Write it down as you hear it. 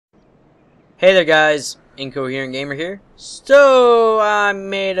Hey there guys, Incoherent Gamer here. So I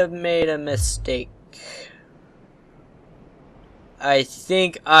made a mistake. I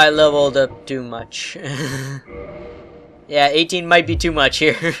think I leveled up too much. Yeah, 18 might be too much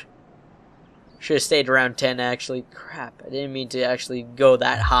here. Should have stayed around 10 actually. Crap, I didn't mean to actually go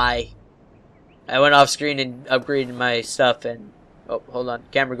that high. I went off screen and upgraded my stuff and... Oh, hold on.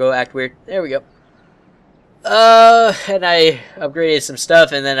 Camera go act weird. There we go. And I upgraded some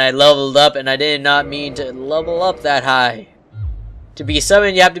stuff and then I leveled up and I did not mean to level up that high. To be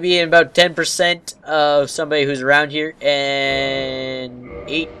summoned, you have to be in about 10% of somebody who's around here, and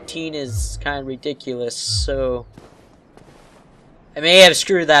 18 is kind of ridiculous, so I may have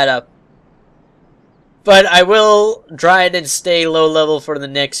screwed that up. But I will try and stay low level for the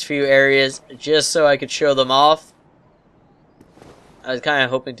next few areas, just so I could show them off. I was kind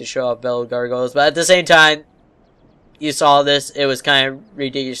of hoping to show off Bell Gargoyles, but at the same time, you saw this, it was kind of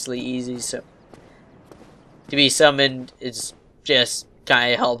ridiculously easy, so to be summoned is just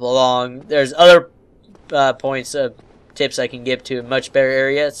kind of help along. There's other points of tips I can give to a much better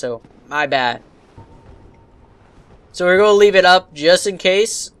area, so my bad. So we're going to leave it up just in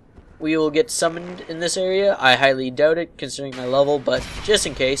case we will get summoned in this area. I highly doubt it considering my level, but just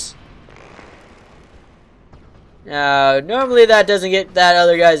in case. Now, normally that doesn't get that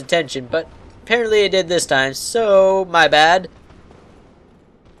other guy's attention, but apparently it did this time, so my bad.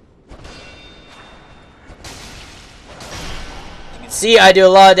 See, I do a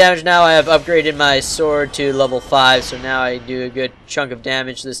lot of damage now. I have upgraded my sword to level 5, so now I do a good chunk of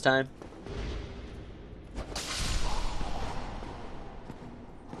damage this time.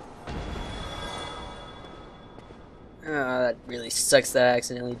 Oh, that really sucks that I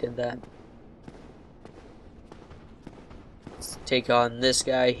accidentally did that. Let's take on this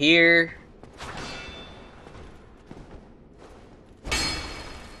guy here.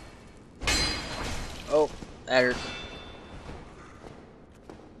 Oh, that hurt.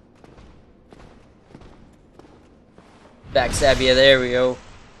 Backstab you, there we go.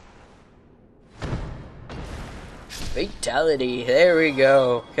 Fatality, there we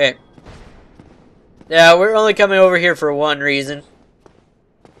go. Okay. Now, we're only coming over here for one reason.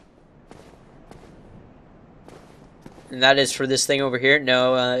 And that is for this thing over here.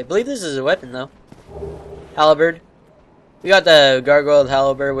 No, I believe this is a weapon, though. Halberd. We got the Gargoyle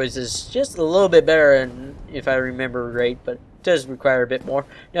Halberd, which is just a little bit better, if I remember right, but it does require a bit more.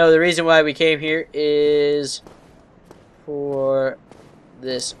 No, the reason why we came here is for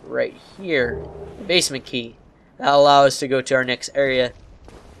this right here, basement key. That'll allow us to go to our next area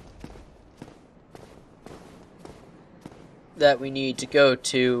that we need to go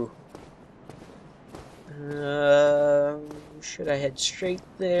to. Should I head straight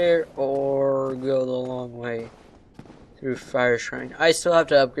there or go the long way through Fire Shrine? I still have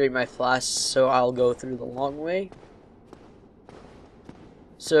to upgrade my flask, so I'll go through the long way.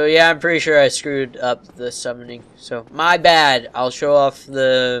 So yeah, I'm pretty sure I screwed up the summoning. So my bad. I'll show off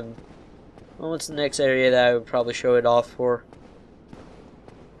the... Well, what's the next area that I would probably show it off for?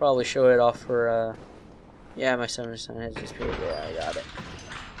 Probably show it off for, yeah, my summoning sign has disappeared. Yeah, I got it.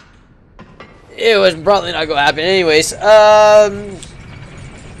 It was probably not going to happen anyways. I'll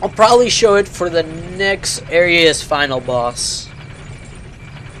probably show it for the next area's final boss.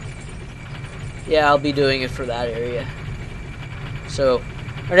 Yeah, I'll be doing it for that area. So...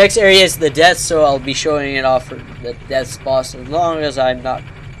 our next area is the death, so I'll be showing it off for the death's boss as long as I'm not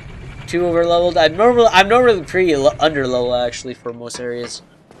too over leveled. I'm normally pretty under level actually for most areas,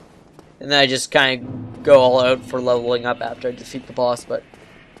 and then I just kind of go all out for leveling up after I defeat the boss. But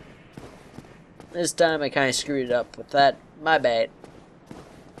this time I kind of screwed it up with that. My bad.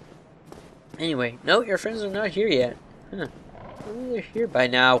 Anyway, no, your friends are not here yet. Huh? Maybe they're here by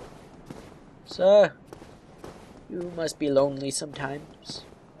now. So you must be lonely sometimes.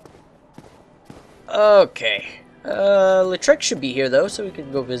 Okay. Lautrec should be here though, so we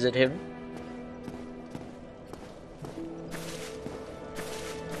can go visit him.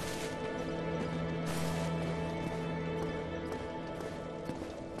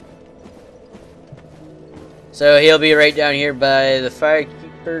 So he'll be right down here by the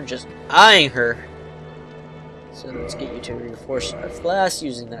firekeeper, just eyeing her. So let's get you to reinforce our flask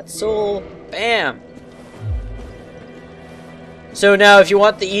using that soul. Bam! So now if you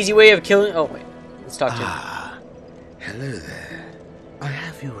want the easy way of killing... Oh wait. Let's talk to him. Ah, hello there. I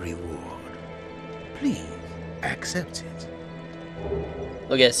have your reward. Please, accept it.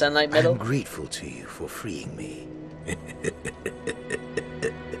 Look at sunlight medal. I'm grateful to you for freeing me.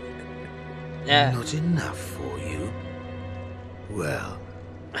 Yeah. Not enough for you? Well,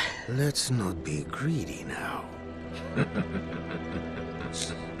 let's not be greedy now.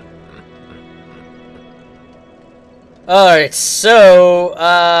 Alright, so,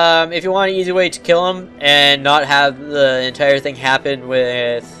 if you want an easy way to kill him and not have the entire thing happen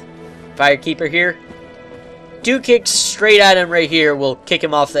with Firekeeper here, 2 kicks straight at him right here will kick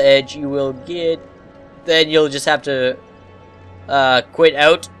him off the edge. You will get... Then you'll just have to quit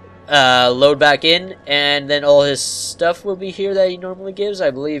out, load back in, and then all his stuff will be here that he normally gives. I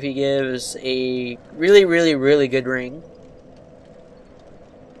believe he gives a really, really, really good ring.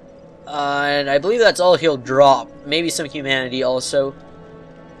 And I believe that's all he'll drop. Maybe some humanity also.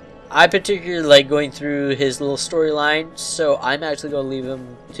 I particularly like going through his little storyline, so I'm actually going to leave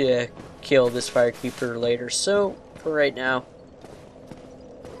him to kill this Firekeeper later. So, for right now,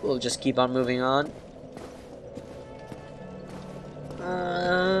 we'll just keep on moving on.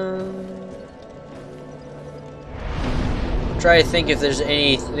 Try to think if there's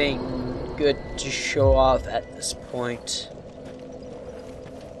anything good to show off at this point.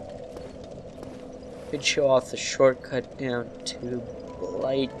 Could show off the shortcut down to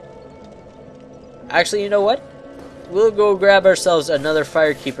Blight. Actually, you know what? We'll go grab ourselves another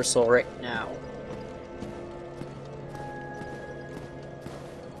Firekeeper soul right now.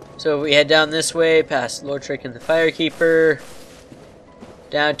 So we head down this way, past Lordtrick and the Firekeeper,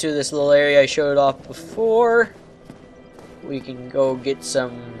 down to this little area I showed off before. We can go get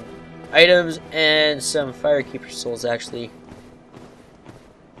some items and some Firekeeper souls, actually.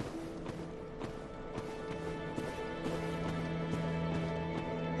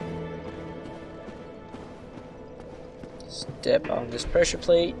 Step on this pressure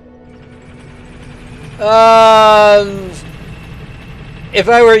plate. If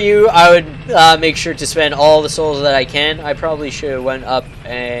I were you, I would make sure to spend all the souls that I can. I probably should have went up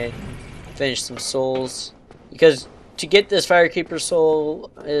and finished some souls, because to get this Firekeeper soul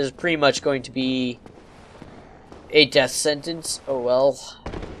is pretty much going to be a death sentence. Oh well,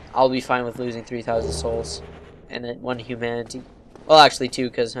 I'll be fine with losing 3,000 souls and then 1 humanity. Well, actually 2,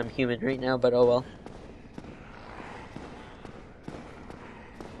 because I'm human right now, but oh well.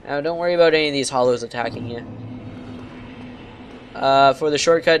 Now, don't worry about any of these hollows attacking you. For the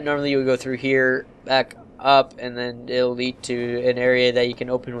shortcut, normally you would go through here, back up, and then it'll lead to an area that you can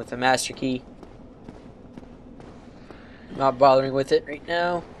open with the master key. Not bothering with it right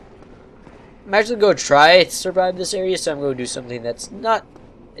now. I'm actually going to try to survive this area, so I'm going to do something that's not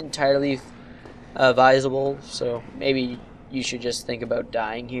entirely advisable, so maybe you should just think about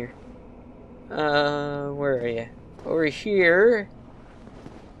dying here. Where are you? Over here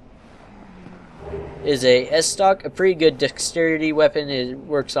is a S-stock, a pretty good dexterity weapon. It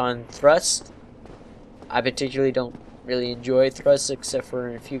works on thrust. I particularly don't really enjoy thrust except for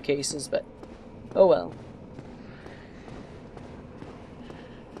in a few cases, but oh well.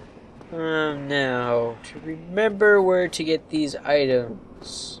 Now, to remember where to get these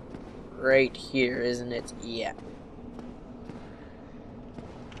items. Right here, isn't it? Yeah.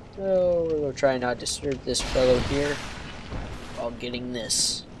 So, we're going to try not to disturb this fellow here while getting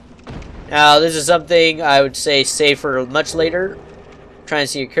this. Now, this is something I would say save for much later.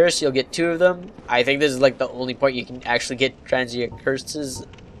 Transient Curse, you'll get 2 of them. I think this is like the only point you can actually get Transient Curses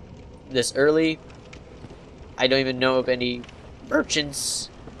this early. I don't even know of any merchants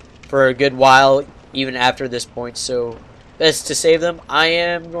for a good while, even after this point, so best to save them. I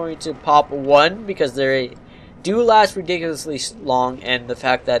am going to pop 1 because they do last ridiculously long, and the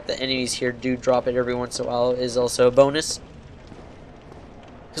fact that the enemies here do drop it every once in a while is also a bonus.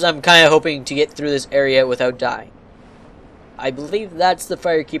 Because I'm kind of hoping to get through this area without dying. I believe that's the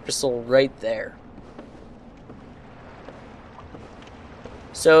Firekeeper soul right there.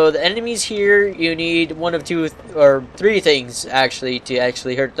 So the enemies here, you need 1 of 2 or 3 things actually to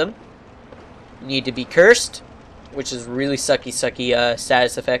actually hurt them. You need to be cursed, which is really sucky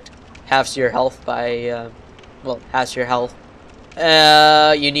status effect. Halves your health by, well, halves your health.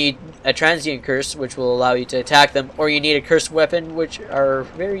 You need a transient curse, which will allow you to attack them, or you need a cursed weapon, which are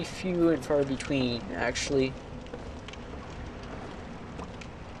very few and far between, actually.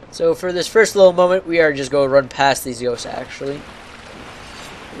 So for this first little moment, we are just going to run past these ghosts, actually.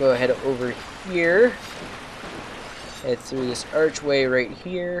 Go ahead over here. Head through this archway right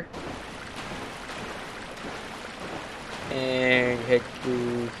here. And head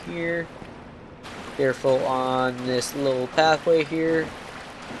through here. Careful on this little pathway here.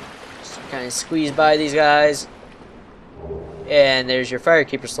 Just kind of squeeze by these guys. And there's your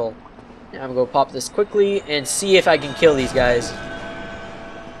Firekeeper soul. Now I'm going to pop this quickly and see if I can kill these guys.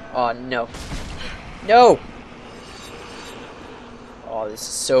 Oh, no. No! Oh, this is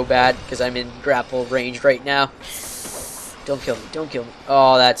so bad because I'm in grapple range right now. Don't kill me. Don't kill me.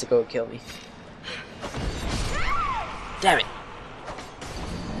 Oh, that's a go kill me. Damn it.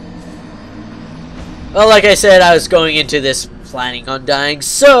 Well, like I said, I was going into this planning on dying,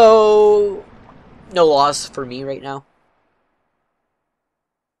 so no loss for me right now.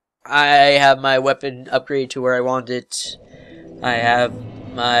 I have my weapon upgrade to where I want it. I have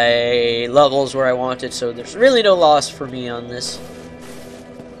my levels where I want it, so there's really no loss for me on this.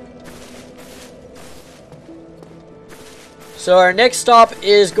 So our next stop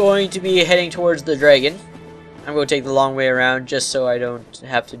is going to be heading towards the dragon. I'm going to take the long way around just so I don't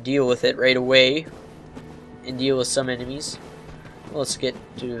have to deal with it right away and deal with some enemies. Let's get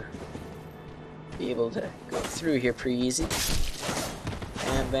to be able to go through here pretty easy.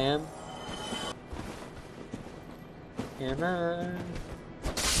 Bam, bam. Come on.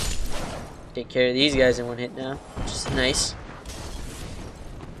 Take care of these guys in one hit now, which is nice.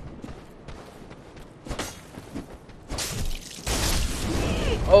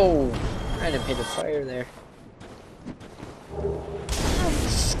 Oh, random hit of fire there.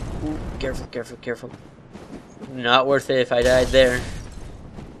 Ooh, careful, careful, careful. Not worth it if I died there.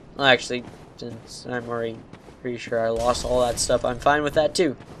 Well, actually, since I'm already pretty sure I lost all that stuff, I'm fine with that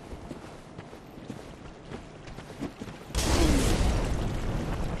too.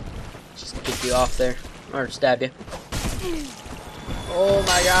 Just kick you off there, or stab you. Oh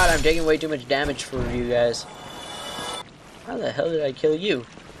my god, I'm taking way too much damage for you guys. How the hell did I kill you?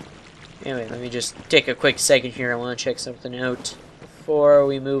 Anyway, let me just take a quick second here. I want to check something out before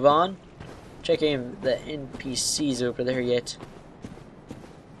we move on. Checking the NPCs over there yet.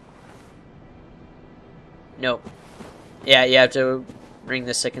 Nope. Yeah, you have to ring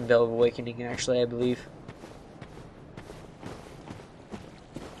the second bell of awakening, actually, I believe.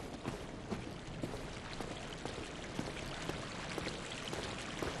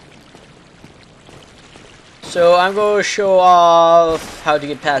 So I'm going to show off how to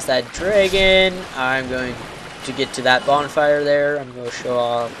get past that dragon. I'm going to get to that bonfire there. I'm going to show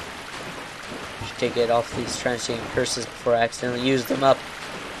off. Should take it off these transient curses before I accidentally use them up.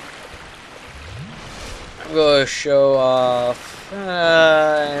 I'm going to show off,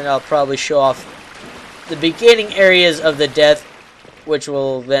 and I'll probably show off the beginning areas of the death, which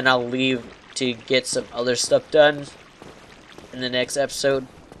will then I'll leave to get some other stuff done in the next episode.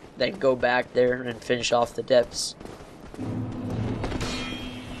 Then go back there and finish off the depths.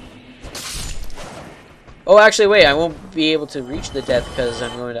 Oh, actually, wait, I won't be able to reach the depth because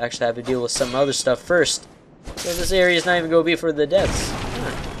I'm going to actually have to deal with some other stuff first. So this area is not even going to be for the depths.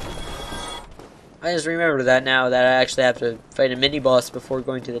 Huh. I just remembered that now, that I actually have to fight a mini-boss before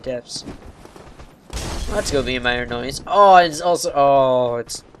going to the depths. Well, that's going to be a minor noise. Oh, it's also... Oh,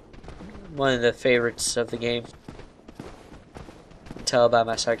 it's one of the favorites of the game. Tell by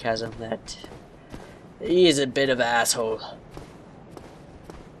my sarcasm that he is a bit of an asshole.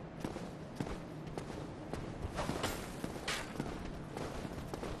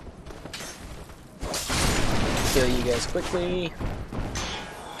 Kill you guys quickly.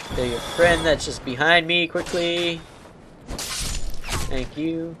 Kill your friend that's just behind me quickly. Thank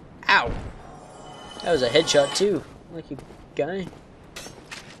you. Ow! That was a headshot too. Lucky guy.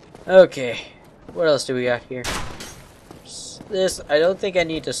 Okay. What else do we got here? This, I don't think I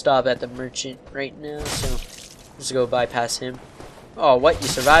need to stop at the merchant right now, so just go bypass him. Oh, what? You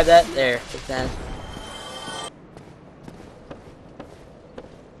survived that? There, take that.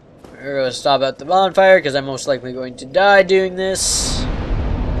 We're going to stop at the bonfire because I'm most likely going to die doing this.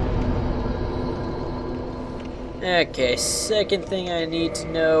 Okay, second thing I need to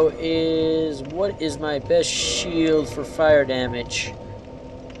know is what is my best shield for fire damage?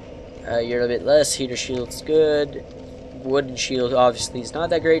 You're a bit less. Heater shield's good. Wooden shield obviously is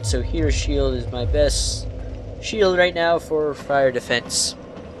not that great, so heater shield is my best shield right now for fire defense.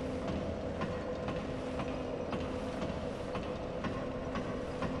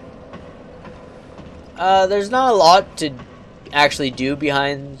 There's not a lot to actually do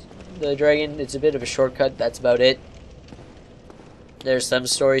behind the dragon. It's a bit of a shortcut, that's about it. There's some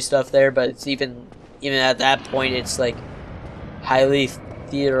story stuff there, but it's even at that point it's like highly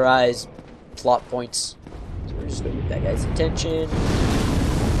theorized plot points. So we're just going to get that guy's attention.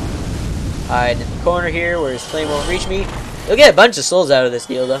 Hide in the corner here where his flame won't reach me. You'll get a bunch of souls out of this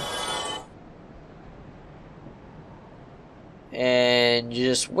deal though. And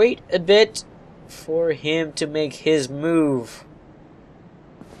just wait a bit for him to make his move.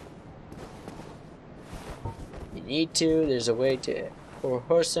 You need to. There's a way to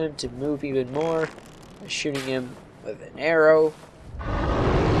force him to move even more by shooting him with an arrow.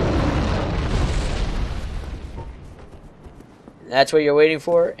 That's what you're waiting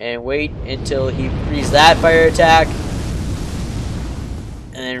for, and wait until he frees that fire attack,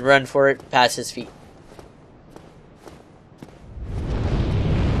 and then run for it past his feet.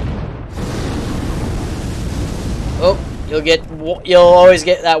 You'll always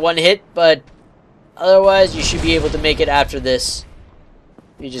get that one hit, but otherwise you should be able to make it after this.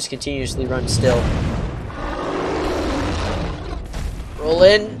 You just continuously run still. Roll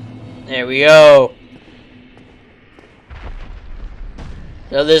in. There we go.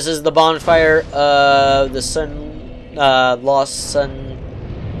 So this is the bonfire of the Lost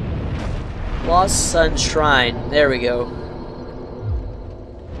Sun Shrine. There we go.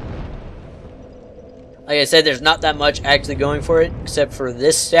 Like I said, there's not that much actually going for it, except for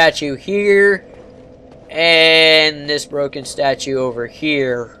this statue here, and this broken statue over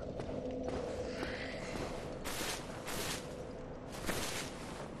here.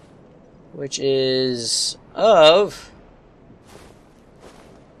 Which is of...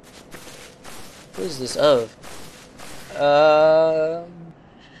 What is this of?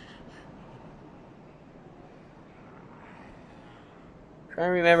 Trying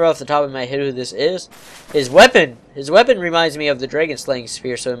to remember off the top of my head who this is. His weapon reminds me of the dragon slaying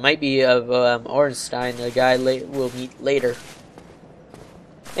spear, so it might be of Ornstein, the guy we'll meet later.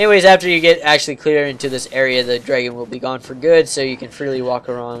 Anyways, after you get actually clear into this area, the dragon will be gone for good, so you can freely walk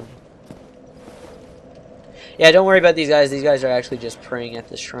around. Yeah, don't worry about these guys. These guys are actually just praying at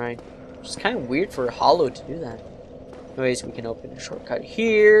the shrine. It's kind of weird for Hollow to do that. Anyways, we can open a shortcut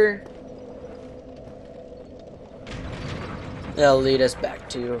here. That'll lead us back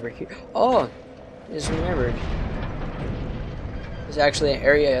to over here. Oh, I just remembered. There's actually an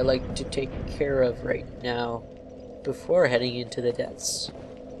area I like to take care of right now before heading into the depths.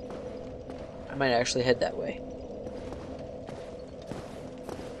 I might actually head that way.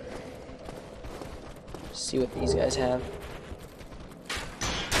 See what these guys have.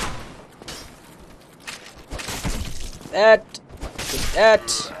 That, take that,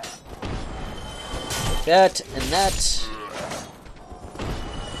 take that, and that.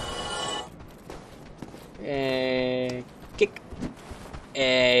 And kick.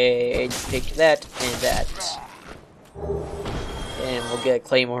 And take that and that. And we'll get a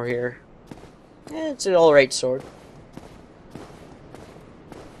claymore here. It's an alright sword.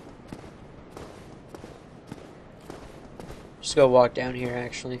 Just go walk down here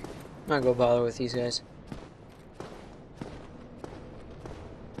actually. I'm not gonna bother with these guys.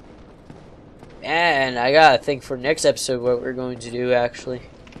 And I gotta think for next episode what we're going to do actually.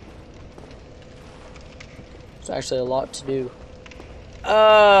 It's actually a lot to do.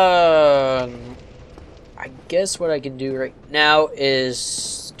 I guess what I can do right now is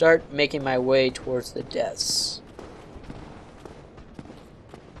start making my way towards the deaths.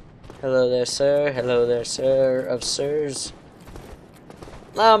 Hello there, sir. Hello there, sir of sirs.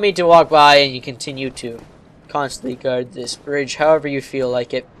 Allow me to walk by and you continue to constantly guard this bridge however you feel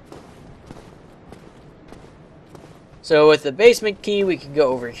like it. So with the basement key we can go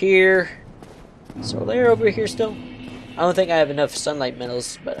over here. So they're over here still. I don't think I have enough sunlight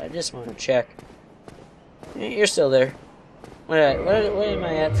metals, but I just want to check. You're still there. What am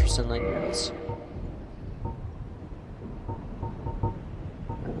I at for sunlight metals?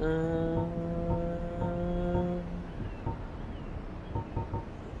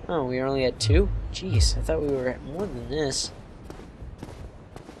 Oh, we are only at 2? Jeez, I thought we were at more than this.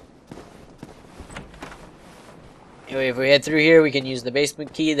 Anyway, if we head through here, we can use the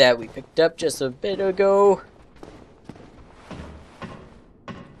basement key that we picked up just a bit ago.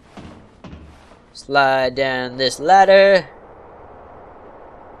 Slide down this ladder.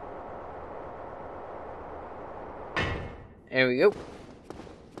 There we go.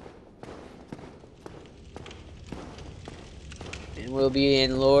 And we'll be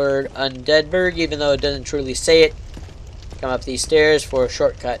in Lord Undeadburg, even though it doesn't truly say it. Come up these stairs for a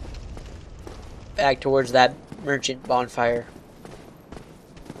shortcut back towards that merchant bonfire.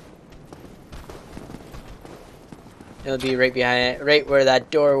 It'll be right behind it, right where that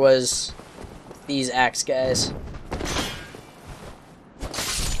door was. These axe guys.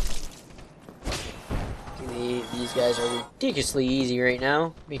 These guys are ridiculously easy right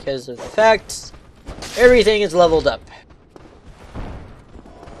now because of the fact everything is leveled up.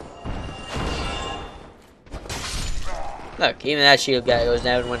 Look, even that shield guy goes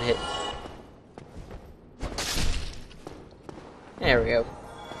down in one hit. There we go.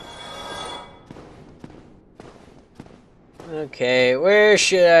 Okay, where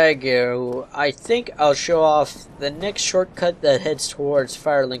should I go? I think I'll show off the next shortcut that heads towards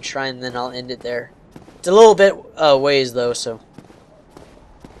Firelink Shrine, and then I'll end it there. It's a little bit ways though, so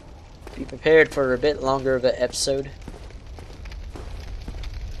be prepared for a bit longer of an episode.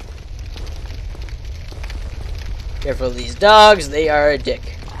 Careful of these dogs, they are a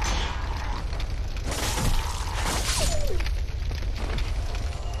dick.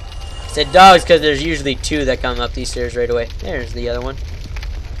 I said dogs because there's usually two that come up these stairs right away. There's the other one.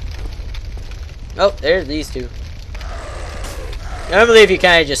 Oh, there's these two. Normally, if you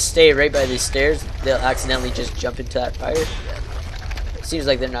kind of just stay right by these stairs, they'll accidentally just jump into that fire. It seems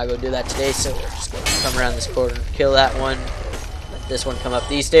like they're not going to do that today, so we're just going to come around this corner, kill that one, let this one come up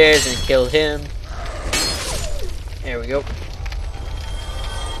these stairs, and kill him. There we go.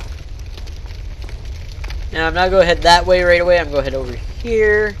 Now, I'm not going to head that way right away. I'm going to head over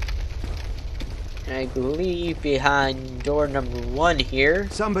here. And I believe behind door number 1 here.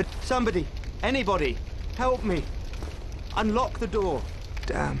 Somebody, anybody, help me. Unlock the door.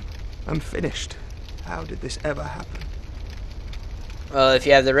 Damn, I'm finished. How did this ever happen? Well, if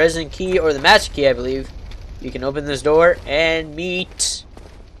you have the resident key or the master key, I believe, you can open this door and meet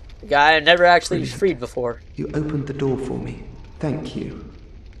the guy I never actually freed before. You opened the door for me. Thank you.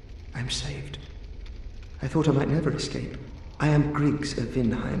 I'm saved. I thought I might never escape. I am Griggs of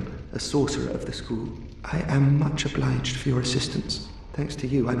Vinheim, a sorcerer of the school. I am much obliged for your assistance. Thanks to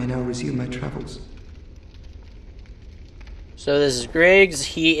you, I may now resume my travels. So this is Griggs.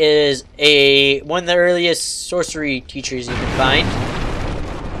 He is one of the earliest sorcery teachers you can find.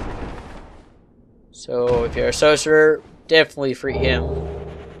 So if you're a sorcerer, definitely free him.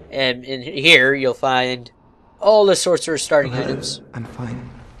 And in here, you'll find all the sorcerer's starting items. I'm fine.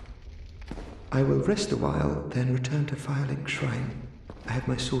 I will rest a while, then return to Firelink Shrine. I have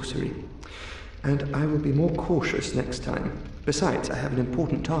my sorcery, and I will be more cautious next time. Besides, I have an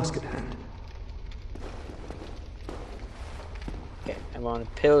important task at hand. Okay, I want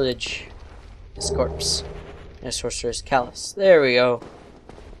to pillage this corpse. And sorcerer's callus. There we go.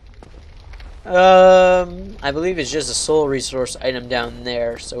 I believe it's just a soul resource item down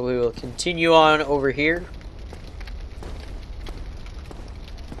there, so we will continue on over here.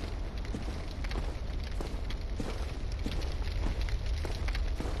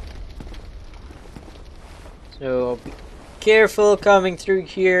 So be careful coming through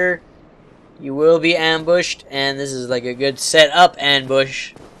here. You will be ambushed, and this is like a good setup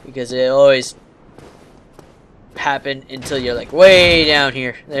ambush because it always happen until you're like way down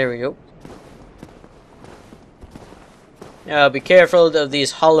here. There we go. Now be careful of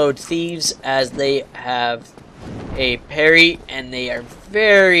these hollowed thieves as they have a parry and they are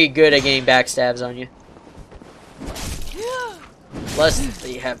very good at getting backstabs on you. Plus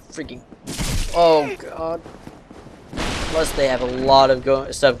they have freaking... Oh god. Plus they have a lot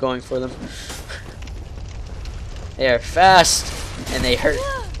of stuff going for them. They are fast and they hurt.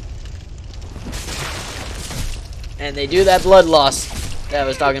 And they do that blood loss that I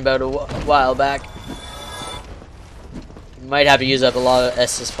was talking about a while back. You might have to use up a lot of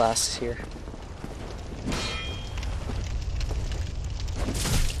Estus flasks here.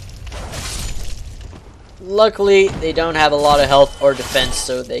 Luckily, they don't have a lot of health or defense,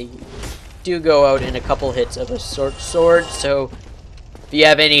 so they do go out in a couple hits of a sword. So if you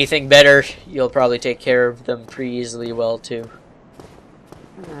have anything better, you'll probably take care of them pretty easily well too.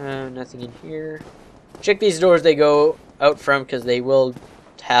 Nothing in here. Check these doors they go out from because they will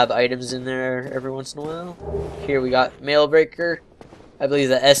have items in there every once in a while. Here we got Mail Breaker. I believe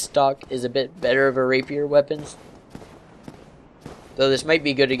the S stock is a bit better of a rapier weapon. Though this might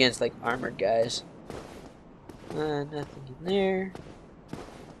be good against like armored guys. Nothing in there.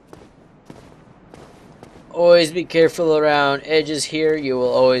 Always be careful around edges here. You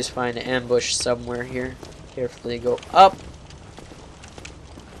will always find an ambush somewhere here. Carefully go up.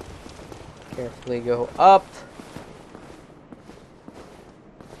 Carefully go up.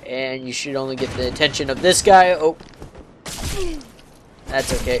 And you should only get the attention of this guy. Oh.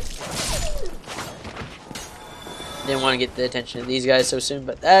 That's okay. Didn't want to get the attention of these guys so soon,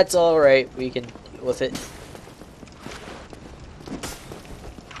 but that's alright. We can deal with it.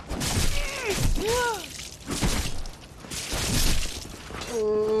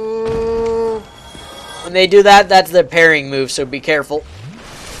 When they do that, that's their parrying move, so be careful.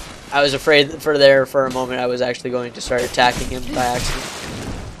 I was afraid for a moment I was actually going to start attacking him by accident.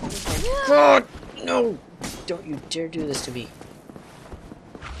 Oh god, no! Don't you dare do this to me.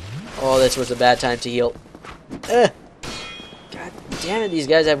 Oh, this was a bad time to heal. God damn it, these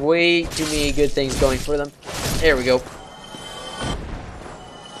guys have way too many good things going for them. There we go.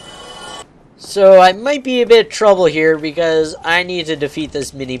 So I might be a bit of trouble here because I need to defeat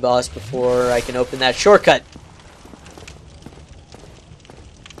this mini boss before I can open that shortcut.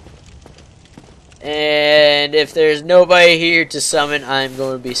 And if there's nobody here to summon, I'm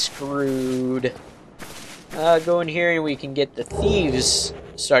going to be screwed. Go in here and we can get the thieves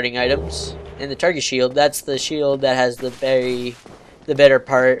starting items and the target shield. That's the shield that has the better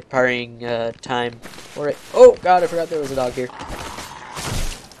parrying time for it. Oh god, I forgot there was a dog here.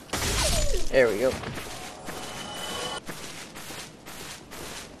 There we go.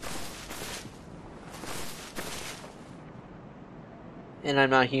 And I'm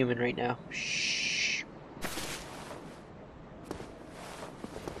not human right now. Shh.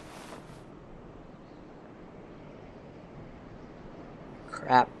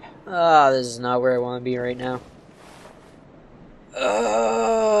 Crap. Ah, this is not where I want to be right now.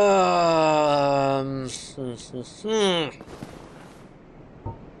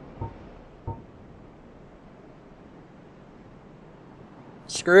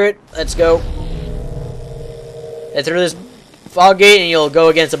 Screw it. Let's go. And through this fog gate, and you'll go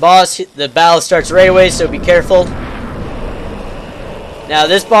against the boss. The battle starts right away, so be careful. Now,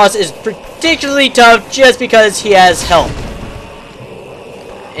 this boss is particularly tough just because he has help.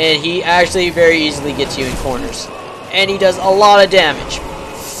 And he actually very easily gets you in corners. And he does a lot of damage.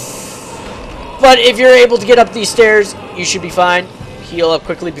 But if you're able to get up these stairs, you should be fine. Heal up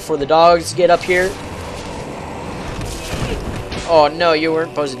quickly before the dogs get up here. Oh no, you weren't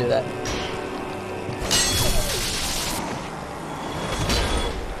supposed to do that.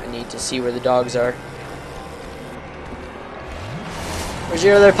 I need to see where the dogs are. Where's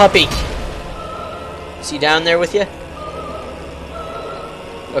your other puppy? Is he down there with you?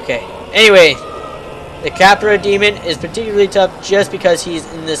 Okay. Anyway, the Capra demon is particularly tough just because he's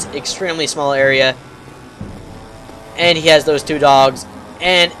in this extremely small area. And he has those two dogs.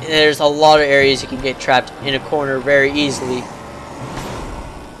 And there's a lot of areas you can get trapped in a corner very easily.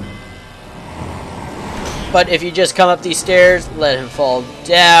 But if you just come up these stairs, let him fall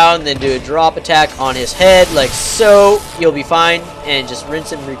down, then do a drop attack on his head like so, you'll be fine. And just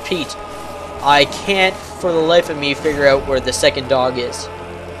rinse and repeat. I can't for the life of me figure out where the second dog is.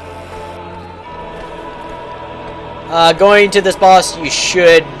 Going to this boss, you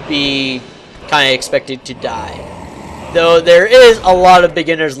should be kind of expected to die. Though there is a lot of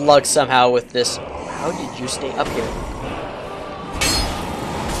beginner's luck somehow with this. How did you stay up here?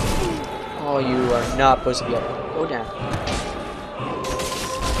 Oh, you are not supposed to be up here. Go down.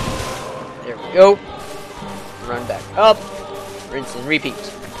 There we go. Run back up. Rinse and repeat.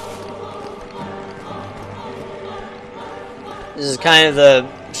 This is kind of the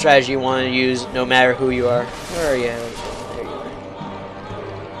strategy you want to use no matter who you are. Where are you? There you are.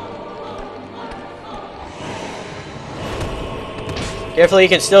 Carefully, he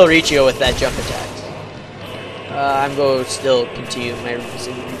can still reach you with that jump attack. I'm going to still continue my rinse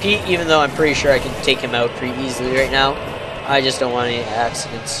and repeat, even though I'm pretty sure I can take him out pretty easily right now. I just don't want any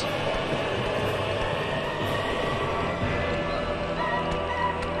accidents.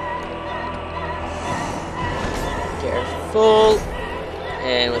 Careful.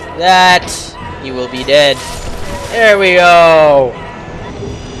 And with that, he will be dead. There we go.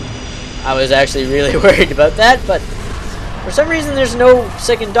 I was actually really worried about that, but for some reason there's no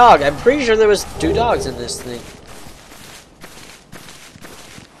second dog. I'm pretty sure there was 2 dogs in this thing.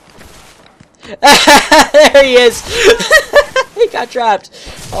 There he is. He got trapped.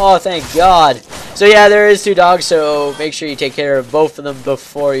 Oh, thank God. So yeah, there is 2 dogs, so make sure you take care of both of them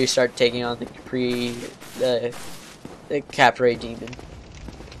before you start taking on the Capra demon.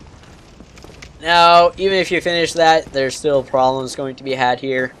 Now, even if you finish that, there's still problems going to be had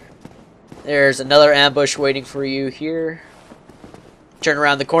here. There's another ambush waiting for you here. Turn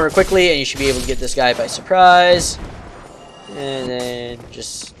around the corner quickly, and you should be able to get this guy by surprise. And then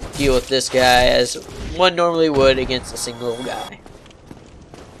just deal with this guy as one normally would against a single guy.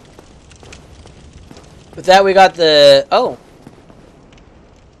 With that, we got the... Oh!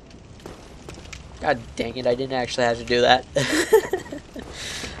 God dang it, I didn't actually have to do that.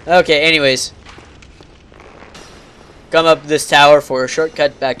 Okay, anyways. Come up this tower for a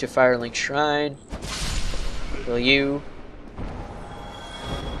shortcut back to Firelink Shrine. Kill you.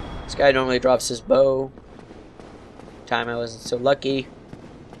 This guy normally drops his bow. Time I wasn't so lucky.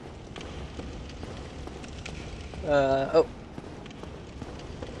 Oh.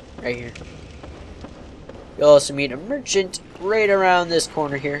 Right here. You'll also meet a merchant right around this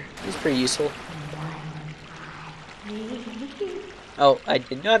corner here. He's pretty useful. Oh, I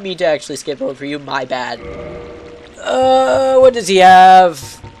did not mean to actually skip over you. My bad. What does he have?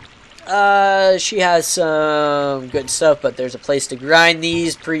 She has some good stuff, but there's a place to grind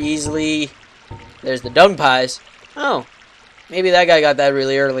these pretty easily. There's the dung pies. Oh, maybe that guy got that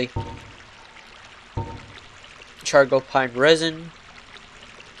really early. Charcoal pine resin.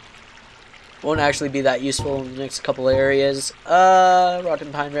 Won't actually be that useful in the next couple areas.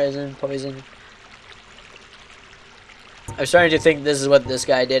 Rotten pine resin, poison. I'm starting to think this is what this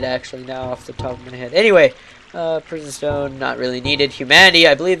guy did actually now off the top of my head. Anyway, prison stone, not really needed. Humanity,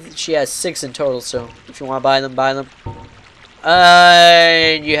 I believe she has 6 in total, so if you want to buy them, buy them.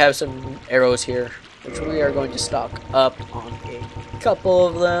 And you have some arrows here, which we are going to stock up on a couple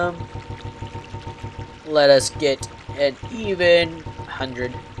of them. Let us get an even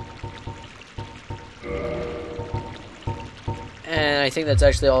 100. And I think that's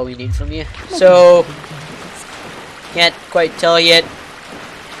actually all we need from you. So, can't quite tell yet.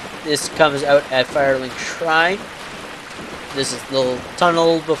 This comes out at Firelink Shrine. This is the little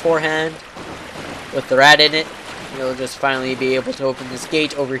tunnel beforehand with the rat in it. You'll just finally be able to open this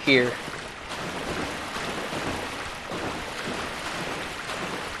gate over here.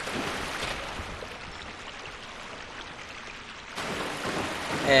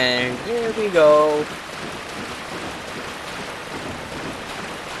 And here we go.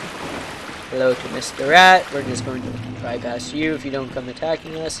 Hello to Mr. Rat. We're just going to bypass you if you don't come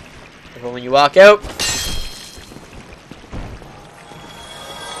attacking us. Careful when you walk out.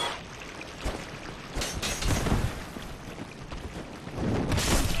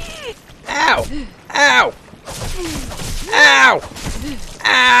 Ow! Ow! Ow!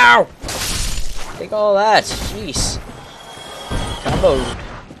 Ow! Take all that. Jeez. Combo.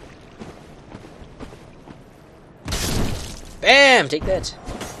 Bam! Take that.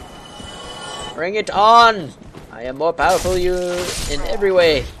 Bring it on! I am more powerful you in every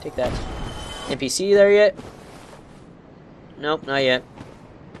way. Take that. NPC there yet? Nope, not yet.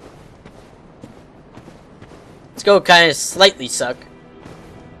 Let's go kind of slightly suck.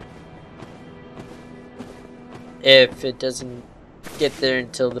 If it doesn't get there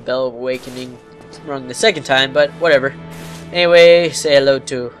until the Bell of Awakening is rung the second time, but whatever. Anyway, say hello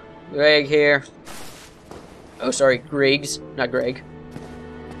to Greg here. Oh, sorry, Griggs, not Greg.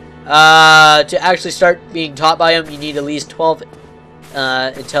 To actually start being taught by him, you need at least 12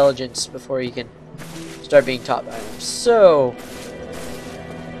 intelligence before you can start being taught by him. So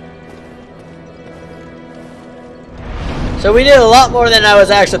we did a lot more than I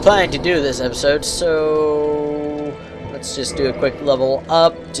was actually planning to do this episode, so let's just do a quick level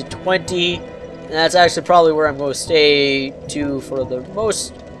up to 20, and that's actually probably where I'm going to stay to for the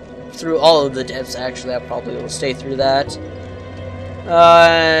most, through all of the depths. Actually, I probably will stay through that.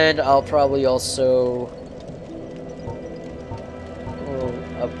 And I'll probably also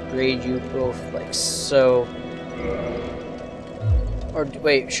upgrade you both like so. Or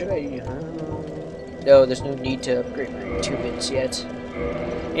wait, should I? No, there's no need to upgrade my 2 bits yet.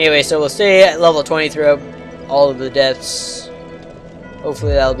 Anyway, so we'll stay at level 20 throughout all of the depths.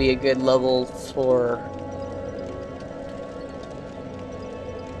 Hopefully that'll be a good level for...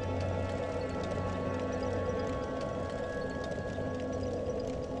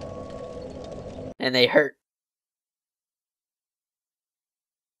 And they hurt.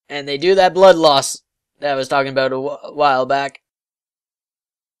 And they do that blood loss that I was talking about a while back.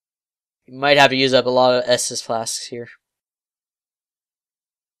 You might have to use up a lot of Estus flasks here.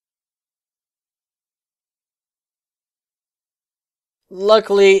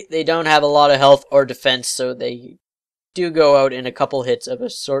 Luckily, they don't have a lot of health or defense, so they do go out in a couple hits of a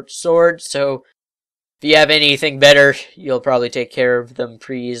sword. So if you have anything better, you'll probably take care of them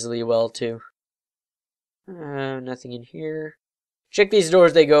pretty easily well too. Nothing in here. Check these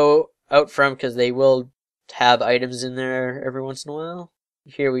doors they go out from, because they will have items in there every once in a while.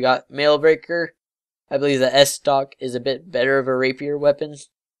 Here we got Mail Breaker. I believe the S stock is a bit better of a rapier weapon.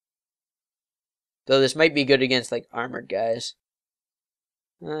 Though this might be good against like armored guys.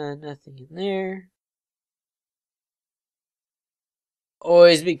 Nothing in there.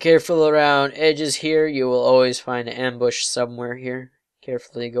 Always be careful around edges here. You will always find an ambush somewhere here.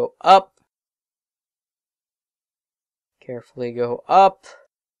 Carefully go up. Carefully go up.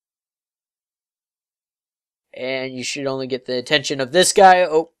 And you should only get the attention of this guy.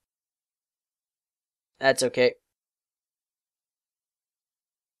 Oh. That's okay.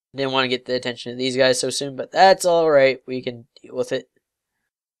 Didn't want to get the attention of these guys so soon, but that's alright. We can deal with it.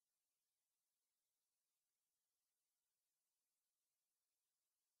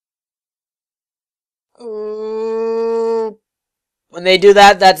 Ooh. When they do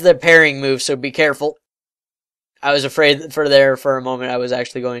that, that's their parrying move, so be careful. I was afraid for a moment I was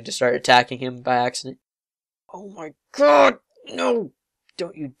actually going to start attacking him by accident. Oh my god! No!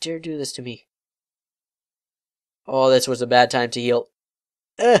 Don't you dare do this to me. Oh, this was a bad time to heal.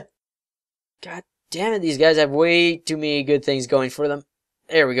 Ugh! God damn it, these guys have way too many good things going for them.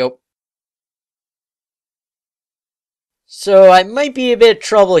 There we go. So I might be a bit of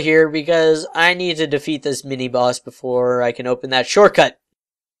trouble here because I need to defeat this mini-boss before I can open that shortcut.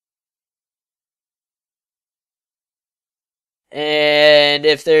 And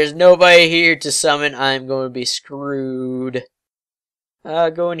if there's nobody here to summon, I'm going to be screwed.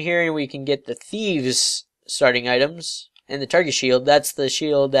 Go in here and we can get the thieves starting items. And the target shield, that's the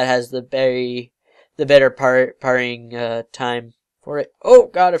shield that has the better parring time for it. Oh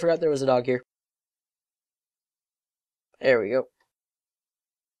god, I forgot there was a dog here. There we go.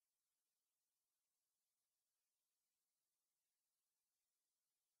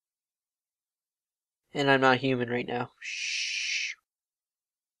 And I'm not human right now. Shh.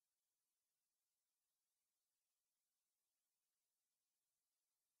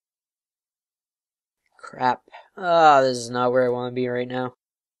 Crap. Ah, this is not where I want to be right now.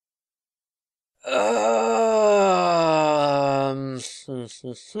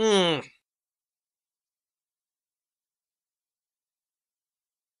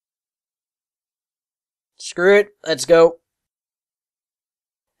 Screw it. Let's go.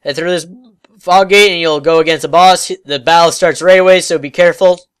 Head through this fog gate and you'll go against the boss. The battle starts right away, so be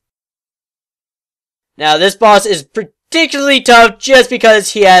careful. Now, this boss is particularly tough just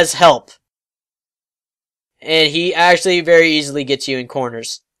because he has help. And he actually very easily gets you in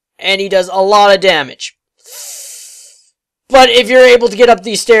corners. And he does a lot of damage. But if you're able to get up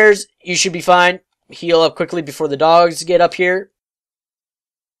these stairs, you should be fine. Heal up quickly before the dogs get up here.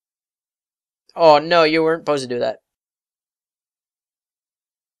 Oh no, you weren't supposed to do that.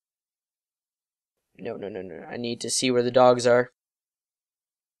 No. I need to see where the dogs are.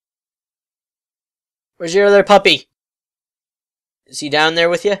 Where's your other puppy? Is he down there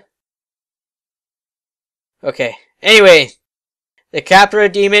with you? Okay. Anyway, the Capra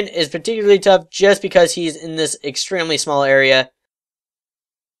demon is particularly tough just because he's in this extremely small area.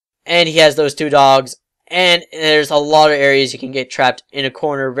 And he has those two dogs. And there's a lot of areas you can get trapped in a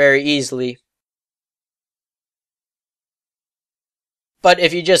corner very easily. But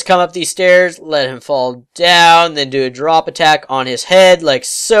if you just come up these stairs, let him fall down, then do a drop attack on his head like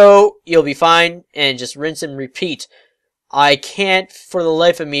so, you'll be fine, and just rinse and repeat. I can't for the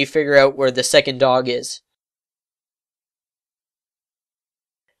life of me figure out where the second dog is.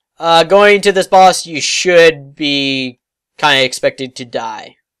 Going to this boss, you should be kind of expected to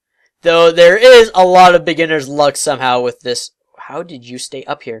die. Though there is a lot of beginner's luck somehow with this. How did you stay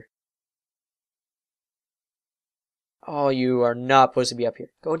up here? Oh, you are not supposed to be up here.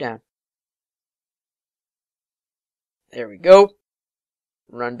 Go down. There we go.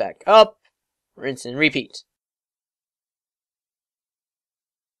 Run back up. Rinse and repeat.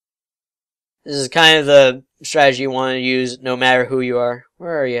 This is kind of the strategy you want to use no matter who you are.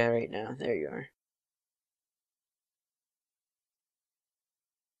 Where are you right now? There you are.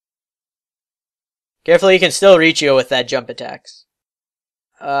 Careful, he can still reach you with that jump attacks.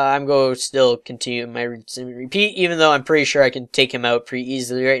 I'm going to still continue my rinse and repeat, even though I'm pretty sure I can take him out pretty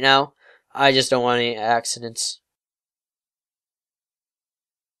easily right now. I just don't want any accidents.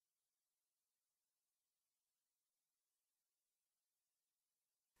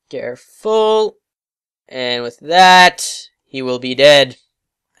 Careful. And with that, he will be dead.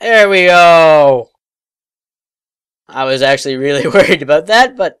 There we go. I was actually really worried about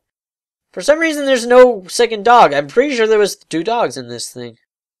that, but for some reason there's no second dog. I'm pretty sure there was 2 dogs in this thing.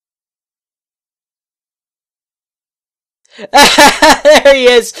 There he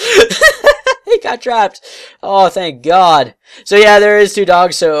is. He got trapped. Oh, thank God. So yeah, there is 2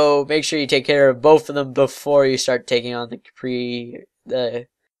 dogs, so make sure you take care of both of them before you start taking on the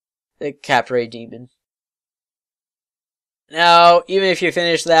Capra demon. Now, even if you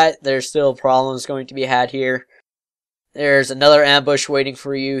finish that, there's still problems going to be had here. There's another ambush waiting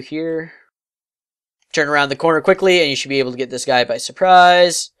for you here. Turn around the corner quickly, and you should be able to get this guy by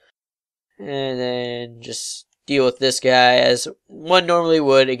surprise. And then just deal with this guy as one normally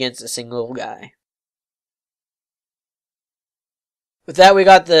would against a single guy. With that, we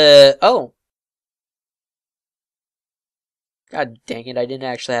got the... Oh. God dang it, I didn't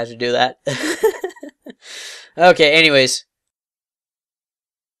actually have to do that. Okay, anyways.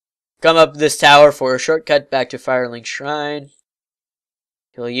 Come up this tower for a shortcut back to Firelink Shrine.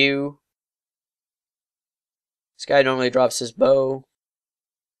 Kill you. This guy normally drops his bow.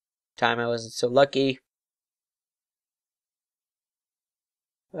 Time I wasn't so lucky.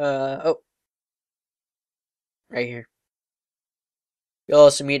 Oh. Right here. You'll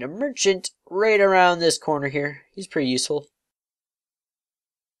also meet a merchant right around this corner here. He's pretty useful.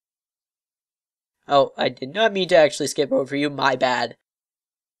 Oh, I did not mean to actually skip over you. My bad.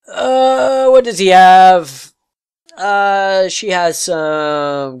 What does he have? She has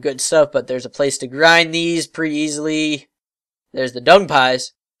some good stuff, but there's a place to grind these pretty easily. There's the dung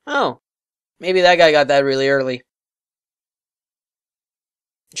pies. Oh, maybe that guy got that really early.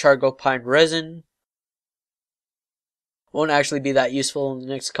 Charcoal pine resin. Won't actually be that useful in the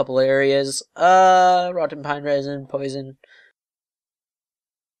next couple areas. Rotten pine resin, poison.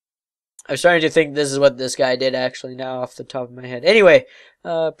 I'm starting to think this is what this guy did actually now off the top of my head. Anyway,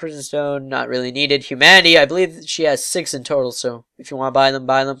 prison stone, not really needed. Humanity, I believe she has 6 in total, so if you want to buy them,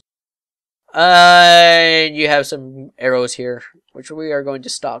 buy them. And you have some arrows here, which we are going to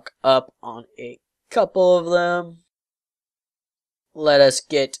stock up on a couple of them. Let us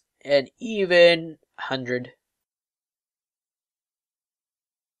get an even 100.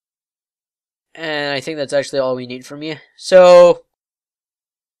 And I think that's actually all we need from you. So,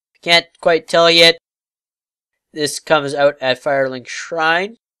 can't quite tell yet. This comes out at Firelink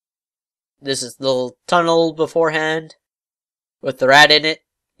Shrine. This is the little tunnel beforehand with the rat in it.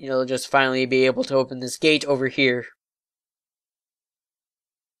 You'll just finally be able to open this gate over here.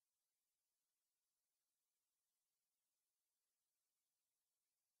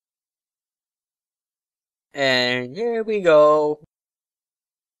 And here we go.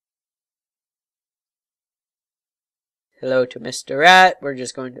 Hello to Mr. Rat. We're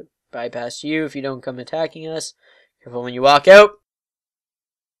just going to bypass you if you don't come attacking us. Careful when you walk out.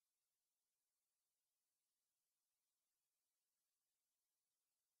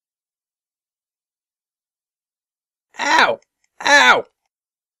 Ow! Ow!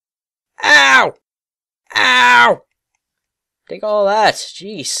 Ow! Ow! Take all that.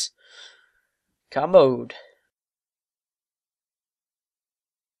 Jeez. Comboed.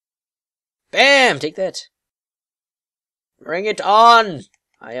 Bam! Take that. Bring it on!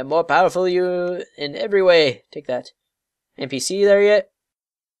 I am more powerful than you in every way. Take that. NPC there yet?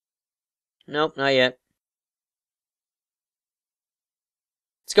 Nope, not yet.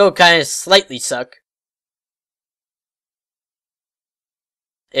 Let's go kind of slightly suck.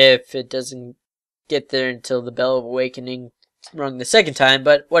 If it doesn't get there until the Bell of Awakening rung the second time,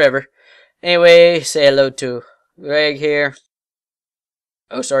 but whatever. Anyway, say hello to Greg here.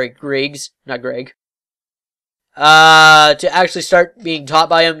 Oh, sorry, Griggs, not Greg. To actually start being taught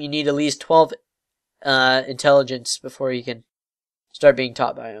by him, you need at least 12 intelligence before you can start being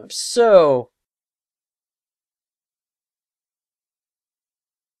taught by him. So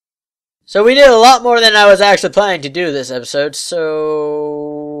we did a lot more than I was actually planning to do this episode.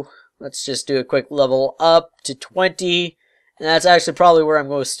 So let's just do a quick level up to 20. And that's actually probably where I'm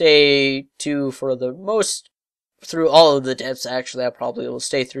going to stay to for the most, through all of the depths. Actually, I probably will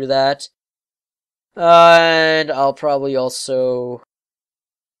stay through that. And I'll probably also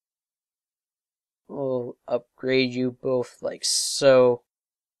will upgrade you both like so.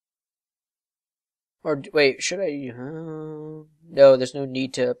 Or wait, should I? No, there's no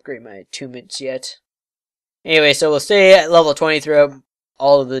need to upgrade my attunements yet. Anyway, so we'll stay at level 20 throughout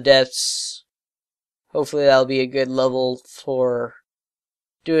all of the depths. Hopefully that'll be a good level for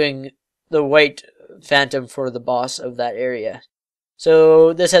doing the White Phantom for the boss of that area.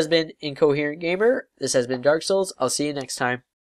 So this has been Incoherent Gamer. This has been Dark Souls. I'll see you next time.